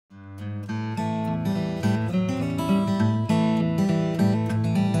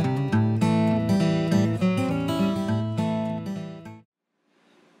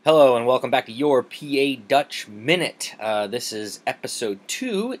Hello and welcome back to your PA Dutch Minute. This is episode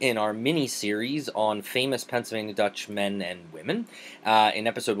 2 in our mini-series on famous Pennsylvania Dutch men and women. In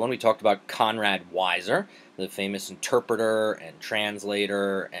episode 1 we talked about Conrad Weiser, the famous interpreter and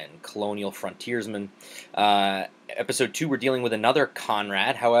translator and colonial frontiersman. Episode 2 we're dealing with another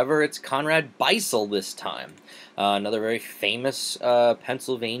Conrad, however it's Conrad Beissel this time. Another very famous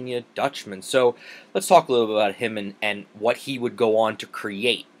Pennsylvania Dutchman. So let's talk a little bit about him and what he would go on to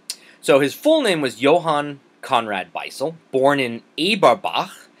create. So his full name was Johann Conrad Beissel, born in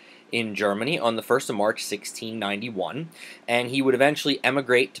Eberbach in Germany on the 1st of March 1691, and he would eventually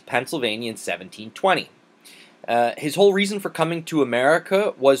emigrate to Pennsylvania in 1720. His whole reason for coming to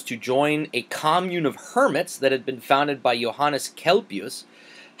America was to join a commune of hermits that had been founded by Johannes Kelpius.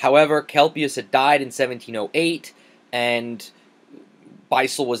 However, Kelpius had died in 1708, and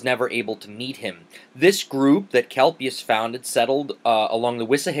Beissel was never able to meet him. This group that Kelpius founded settled along the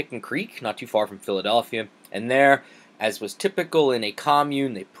Wissahickon Creek, not too far from Philadelphia, and there, as was typical in a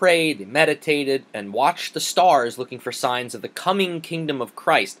commune, they prayed, they meditated, and watched the stars looking for signs of the coming kingdom of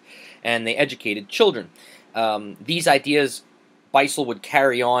Christ, and they educated children. These ideas Beissel would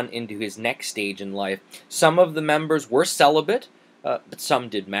carry on into his next stage in life. Some of the members were celibate, but some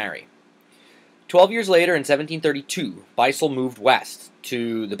did marry. 12 years later, in 1732, Beissel moved west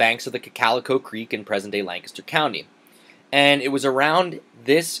to the banks of the Cocalico Creek in present-day Lancaster County. And it was around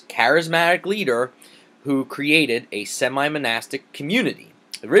this charismatic leader who created a semi-monastic community,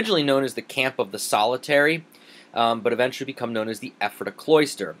 originally known as the Camp of the Solitary, but eventually become known as the Ephrata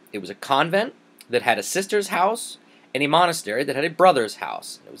Cloister. It was a convent that had a sister's house and a monastery that had a brother's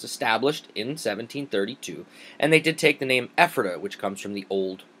house. It was established in 1732, and they did take the name Ephrata, which comes from the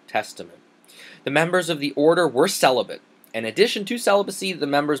Old Testament. The members of the order were celibate. In addition to celibacy, the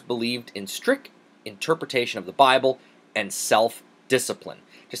members believed in strict interpretation of the Bible and self-discipline.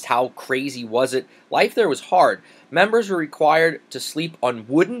 Just how crazy was it? Life there was hard. Members were required to sleep on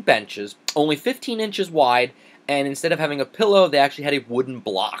wooden benches, only 15 inches wide, and instead of having a pillow, they actually had a wooden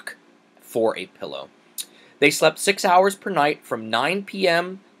block for a pillow. They slept 6 hours per night from 9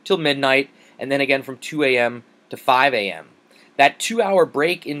 p.m. till midnight, and then again from 2 a.m. to 5 a.m. That 2-hour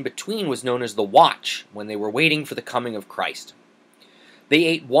break in between was known as the watch, when they were waiting for the coming of Christ. They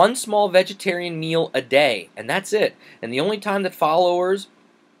ate one small vegetarian meal a day, and that's it. And the only time that followers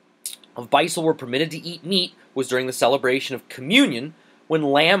of Beissel were permitted to eat meat was during the celebration of communion, when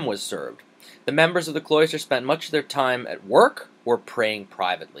lamb was served. The members of the cloister spent much of their time at work or praying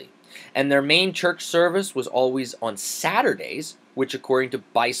privately. And their main church service was always on Saturdays, which according to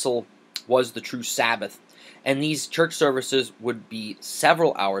Beissel was the true Sabbath. And these church services would be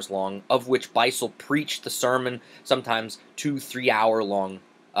several hours long, of which Beissel preached the sermon, sometimes 2-3 hour long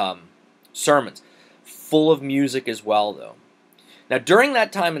sermons, full of music as well, though. Now, during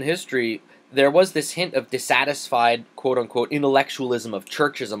that time in history, there was this hint of dissatisfied, quote-unquote, intellectualism of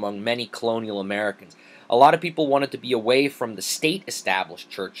churches among many colonial Americans. A lot of people wanted to be away from the state-established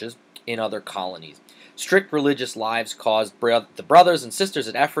churches in other colonies. Strict religious lives caused the brothers and sisters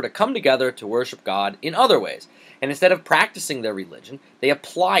at Ephrata to come together to worship God in other ways. And instead of practicing their religion, they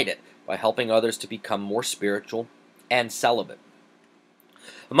applied it by helping others to become more spiritual and celibate.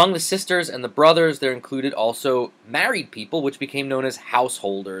 Among the sisters and the brothers, there included also married people, which became known as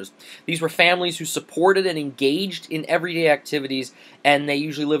householders. These were families who supported and engaged in everyday activities, and they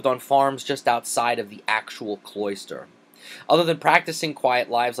usually lived on farms just outside of the actual cloister. Other than practicing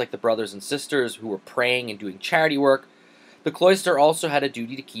quiet lives like the brothers and sisters who were praying and doing charity work, the cloister also had a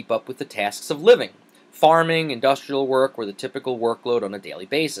duty to keep up with the tasks of living. Farming, industrial work were the typical workload on a daily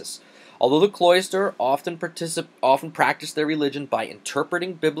basis. Although the cloister often practiced their religion by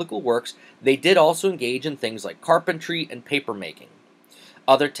interpreting biblical works, they did also engage in things like carpentry and papermaking.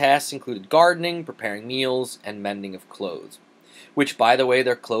 Other tasks included gardening, preparing meals, and mending of clothes. Which, by the way,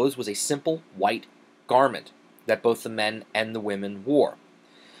 their clothes was a simple white garment that both the men and the women wore.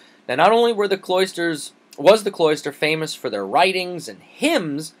 Now, not only was the cloister famous for their writings and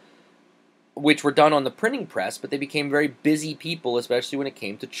hymns, which were done on the printing press, but they became very busy people, especially when it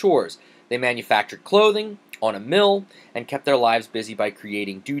came to chores. They manufactured clothing on a mill and kept their lives busy by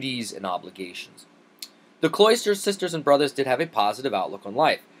creating duties and obligations. The cloister's sisters and brothers did have a positive outlook on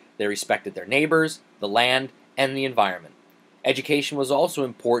life. They respected their neighbors, the land, and the environment. Education was also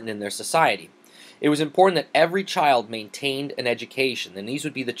important in their society. It was important that every child maintained an education, and these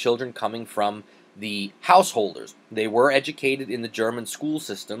would be the children coming from the householders. They were educated in the German school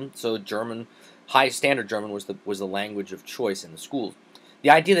system, so high standard German was the language of choice in the schools. The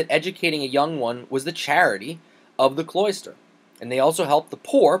idea that educating a young one was the charity of the cloister. And they also helped the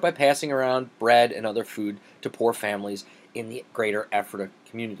poor by passing around bread and other food to poor families in the greater Ephrata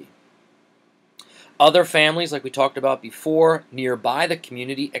community. Other families, like we talked about before, nearby the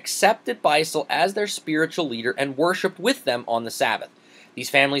community accepted Beissel as their spiritual leader and worshipped with them on the Sabbath. These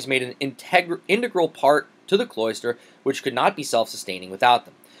families made an integral part to the cloister, which could not be self-sustaining without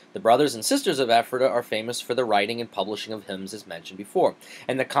them. The brothers and sisters of Ephrata are famous for the writing and publishing of hymns, as mentioned before,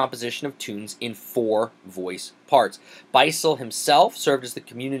 and the composition of tunes in 4 voice parts. Beissel himself served as the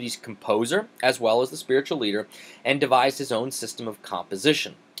community's composer, as well as the spiritual leader, and devised his own system of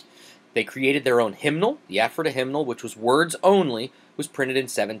composition. They created their own hymnal. The Ephrata hymnal, which was words only, was printed in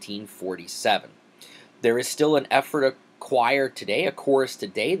 1747. There is still an Ephrata choir today, a chorus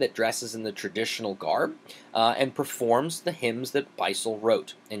today, that dresses in the traditional garb and performs the hymns that Beissel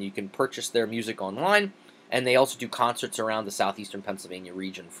wrote. And you can purchase their music online, and they also do concerts around the southeastern Pennsylvania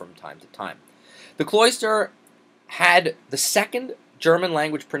region from time to time. The Cloister had the second German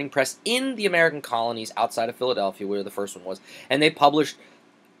language printing press in the American colonies outside of Philadelphia, where the first one was, and they published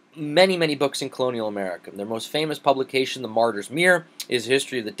many books in colonial America. Their most famous publication, The Martyr's Mirror, is a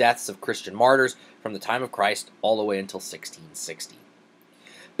history of the deaths of Christian martyrs from the time of Christ all the way until 1660.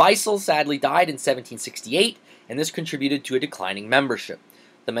 Beissel sadly died in 1768, and this contributed to a declining membership.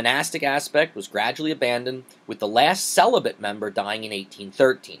 The monastic aspect was gradually abandoned, with the last celibate member dying in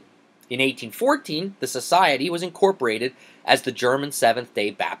 1813. In 1814, the society was incorporated as the German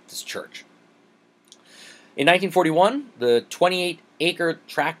Seventh-day Baptist Church. In 1941, the 28-acre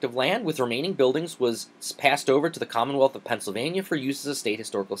tract of land with remaining buildings was passed over to the Commonwealth of Pennsylvania for use as a state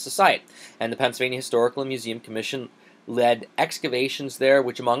historical society, and the Pennsylvania Historical and Museum Commission led excavations there,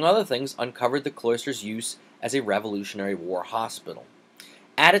 which, among other things, uncovered the cloister's use as a Revolutionary War hospital.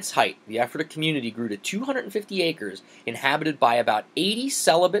 At its height, the Ephrata community grew to 250 acres, inhabited by about 80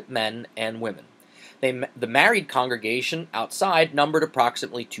 celibate men and women. The married congregation outside numbered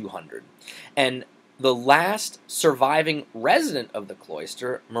approximately 200, and the last surviving resident of the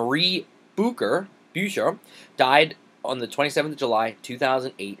cloister, Marie Bucher, died on the 27th of July,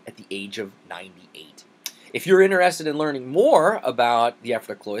 2008, at the age of 98. If you're interested in learning more about the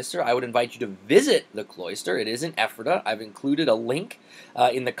Ephrata Cloister, I would invite you to visit the cloister. It is in Ephrata. I've included a link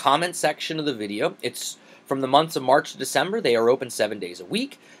in the comment section of the video. It's from the months of March to December. They are open 7 days a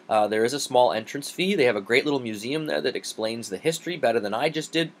week. There is a small entrance fee. They have a great little museum there that explains the history better than I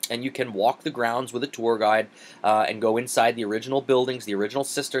just did, and you can walk the grounds with a tour guide and go inside the original buildings, the original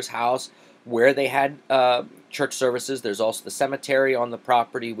sister's house, where they had church services. There's also the cemetery on the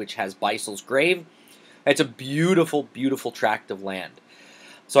property, which has Beissel's grave. It's a beautiful, beautiful tract of land.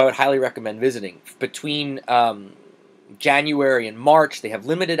 So I would highly recommend visiting. Between January and March, they have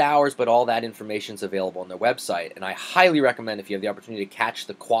limited hours, but all that information is available on their website. And I highly recommend, if you have the opportunity to catch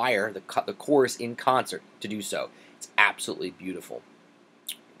the choir, the chorus in concert, to do so. It's absolutely beautiful.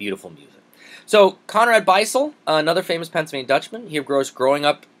 Beautiful music. So Conrad Beissel, another famous Pennsylvania Dutchman, he, of course, growing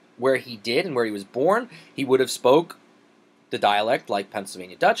up where he did and where he was born, he would have spoke the dialect like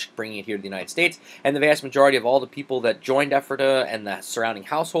Pennsylvania Dutch, bringing it here to the United States, and the vast majority of all the people that joined Ephrata and the surrounding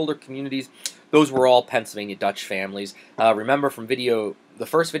householder communities, those were all Pennsylvania Dutch families. Remember from the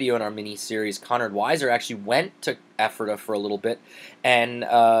first video in our mini-series, Conrad Weiser actually went to Ephrata for a little bit and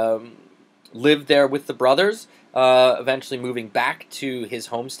lived there with the brothers, eventually moving back to his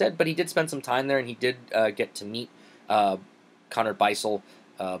homestead, but he did spend some time there, and he did get to meet Conrad Beissel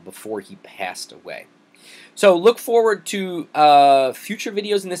before he passed away. So look forward to future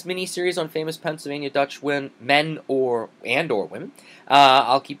videos in this mini-series on famous Pennsylvania Dutch men and or women.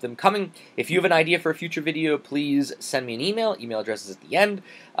 I'll keep them coming. If you have an idea for a future video, please send me an email. Email address is at the end.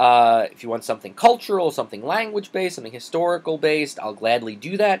 If you want something cultural, something language-based, something historical-based, I'll gladly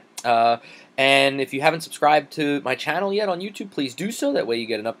do that. And if you haven't subscribed to my channel yet on YouTube, please do so. That way you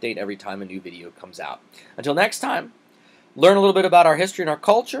get an update every time a new video comes out. Until next time, learn a little bit about our history and our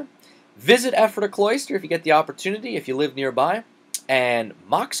culture. Visit Ephrata Cloister if you get the opportunity, if you live nearby, and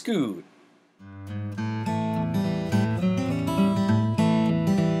Mox Good.